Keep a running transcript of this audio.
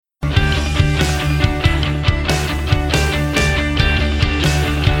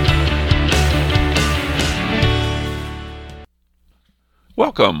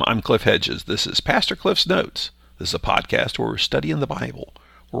Welcome, I'm Cliff Hedges. This is Pastor Cliff's Notes. This is a podcast where we're studying the Bible.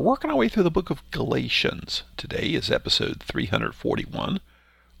 We're working our way through the book of Galatians. Today is episode 341,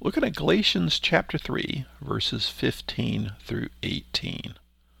 looking at Galatians chapter 3, verses 15 through 18.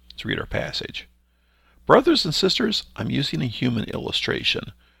 Let's read our passage. Brothers and sisters, I'm using a human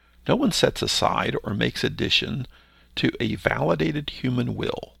illustration. No one sets aside or makes addition to a validated human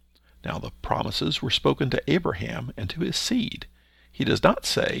will. Now the promises were spoken to Abraham and to his seed. He does not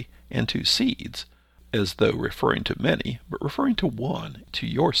say, and to seeds, as though referring to many, but referring to one, to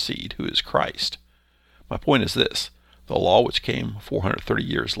your seed, who is Christ. My point is this: the law which came 430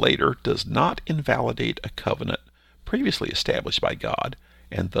 years later does not invalidate a covenant previously established by God,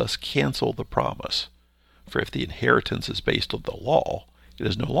 and thus cancel the promise. For if the inheritance is based on the law, it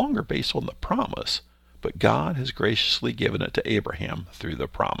is no longer based on the promise, but God has graciously given it to Abraham through the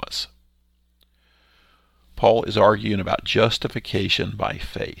promise. Paul is arguing about justification by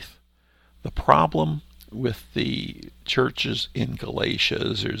faith. The problem with the churches in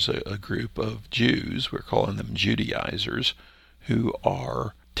Galatia is there's a group of Jews, we're calling them Judaizers, who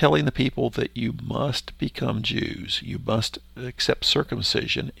are telling the people that you must become Jews. You must accept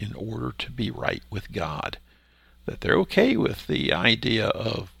circumcision in order to be right with God. That they're okay with the idea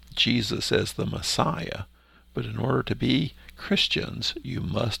of Jesus as the Messiah, but in order to be Christians, you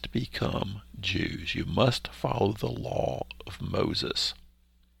must become Jews. You must follow the law of Moses.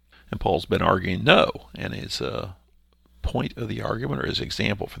 And Paul's been arguing no, and his point of the argument, or his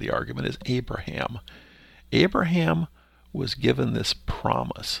example for the argument, is Abraham. Abraham was given this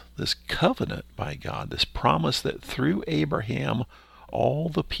promise, this covenant by God, this promise that through Abraham all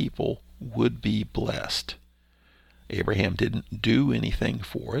the people would be blessed. Abraham didn't do anything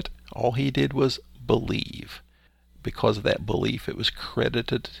for it. All he did was believe. Because of that belief, it was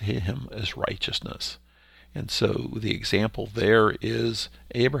credited to him as righteousness. And so the example there is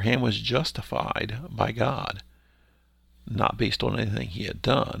Abraham was justified by God, not based on anything he had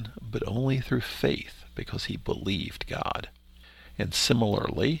done, but only through faith, because he believed God. And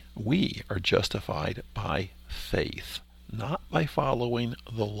similarly, we are justified by faith, not by following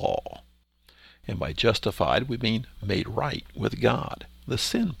the law. And by justified, we mean made right with God, the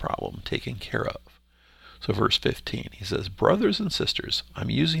sin problem taken care of. So verse 15, he says, Brothers and sisters,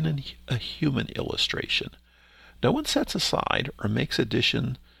 I'm using a human illustration. No one sets aside or makes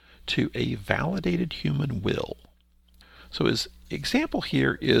addition to a validated human will. So his example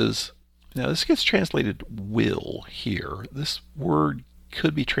here is, now this gets translated will here. This word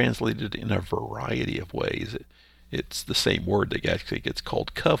could be translated in a variety of ways. It's the same word that actually gets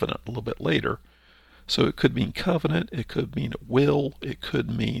called covenant a little bit later. So it could mean covenant, it could mean will, it could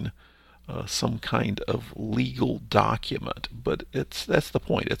mean some kind of legal document, but that's the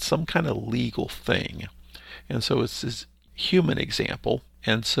point. It's some kind of legal thing. And so it's this human example,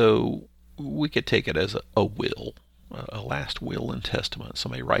 and so we could take it as a will, a last will and testament.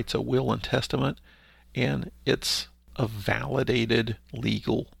 Somebody writes a will and testament, and it's a validated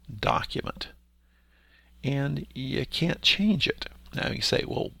legal document. And you can't change it. Now you say,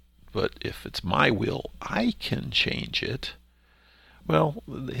 well, but if it's my will, I can change it. Well,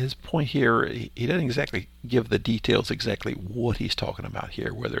 his point here, he doesn't exactly give the details exactly what he's talking about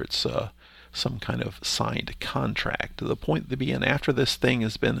here, whether it's some kind of signed contract. The point being, after this thing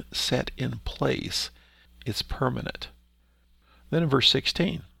has been set in place, it's permanent. Then in verse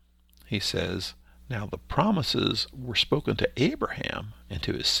 16, he says, Now the promises were spoken to Abraham and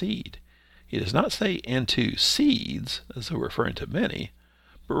to his seed. He does not say, and to seeds, as though referring to many,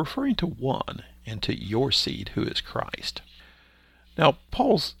 but referring to one, and to your seed, who is Christ. Now,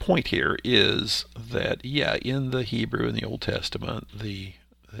 Paul's point here is that, in the Hebrew, in the Old Testament,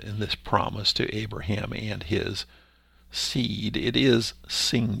 in this promise to Abraham and his seed, it is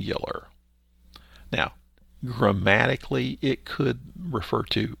singular. Now, grammatically, it could refer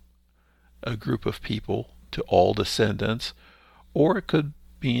to a group of people, to all descendants, or it could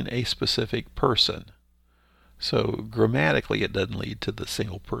mean a specific person. So, grammatically, it doesn't lead to the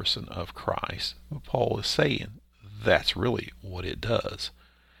single person of Christ. But Paul is saying that's really what it does.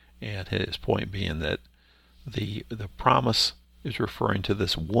 And his point being that the promise is referring to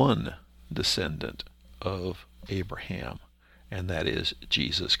this one descendant of Abraham, and that is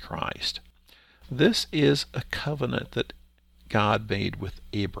Jesus Christ. This is a covenant that God made with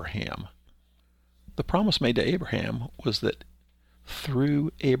Abraham. The promise made to Abraham was that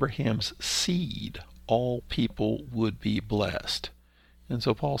through Abraham's seed, all people would be blessed. And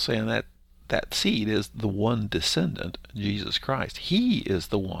so Paul's saying that seed is the one descendant, Jesus Christ. He is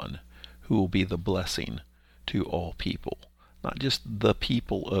the one who will be the blessing to all people. Not just the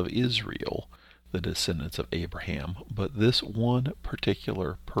people of Israel, the descendants of Abraham, but this one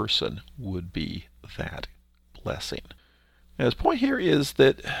particular person would be that blessing. Now, his point here is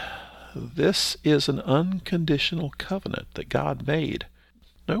that this is an unconditional covenant that God made.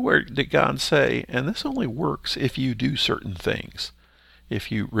 Nowhere did God say, and this only works if you do certain things,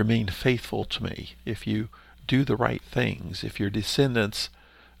 if you remain faithful to me, if you do the right things, if your descendants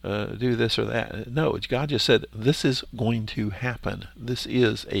do this or that. No, God just said, this is going to happen. This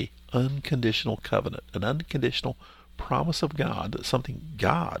is a unconditional covenant, an unconditional promise of God that something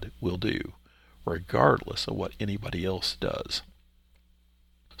God will do, regardless of what anybody else does.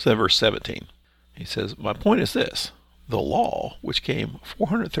 So in verse 17, he says, my point is this: the law, which came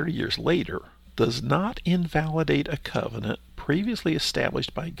 430 years later, does not invalidate a covenant previously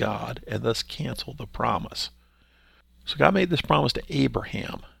established by God and thus cancel the promise. So God made this promise to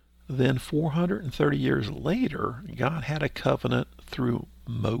Abraham. Then 430 years later, God had a covenant through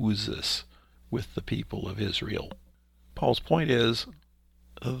Moses with the people of Israel. Paul's point is,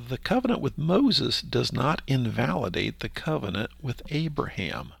 the covenant with Moses does not invalidate the covenant with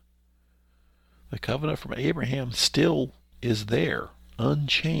Abraham. The covenant from Abraham still is there,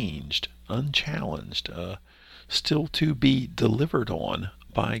 unchanged, unchallenged, still to be delivered on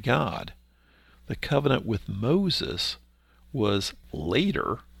by God. The covenant with Moses was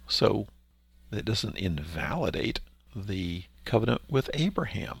later, so it doesn't invalidate the covenant with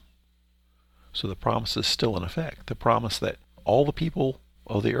Abraham. So the promise is still in effect. The promise that all the people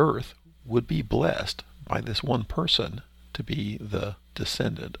of the earth would be blessed by this one person to be the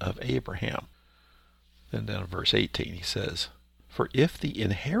descendant of Abraham. Then down in verse 18 he says, for if the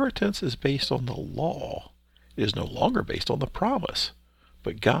inheritance is based on the law, it is no longer based on the promise,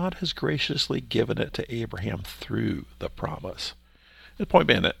 but God has graciously given it to Abraham through the promise. The point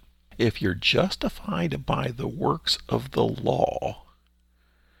being that if you're justified by the works of the law,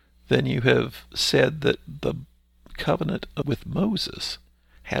 then you have said that the covenant with Moses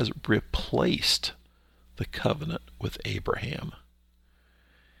has replaced the covenant with Abraham.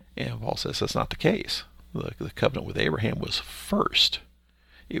 And Paul says that's not the case. The covenant with Abraham was first.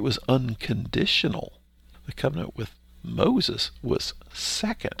 It was unconditional. The covenant with Moses was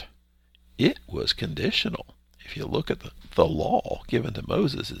second. It was conditional. If you look at the law given to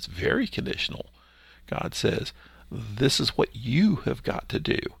Moses, it's very conditional. God says, this is what you have got to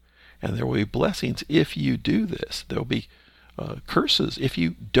do. And there will be blessings if you do this. There will be curses if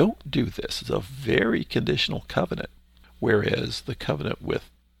you don't do this. It's a very conditional covenant. Whereas the covenant with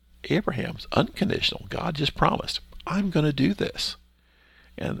Abraham's unconditional. God just promised, I'm going to do this.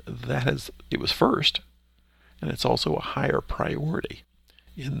 And it was first, and it's also a higher priority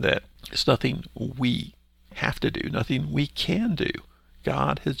in that it's nothing we have to do, nothing we can do.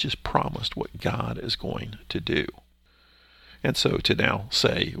 God has just promised what God is going to do. And so to now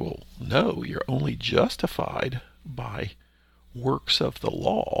say, well, no, you're only justified by works of the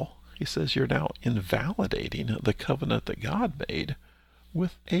law, he says you're now invalidating the covenant that God made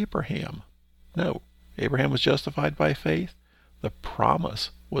with Abraham. No, Abraham was justified by faith. The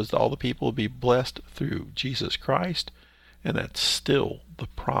promise was that all the people would be blessed through Jesus Christ, and that's still the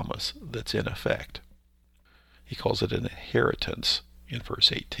promise that's in effect. He calls it an inheritance in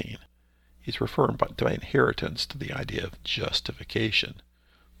verse 18. He's referring by inheritance to the idea of justification.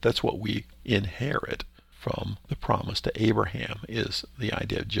 That's what we inherit from the promise to Abraham, is the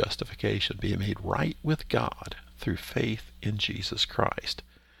idea of justification, being made right with God through faith in Jesus Christ.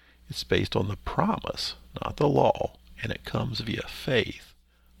 It's based on the promise, not the law, and it comes via faith,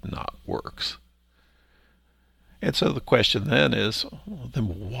 not works. And so the question then is, then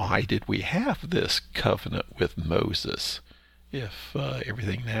why did we have this covenant with Moses if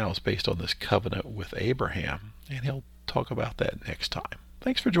everything now is based on this covenant with Abraham? And he'll talk about that next time.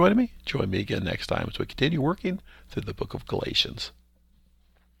 Thanks for joining me. Join me again next time as we continue working through the book of Galatians.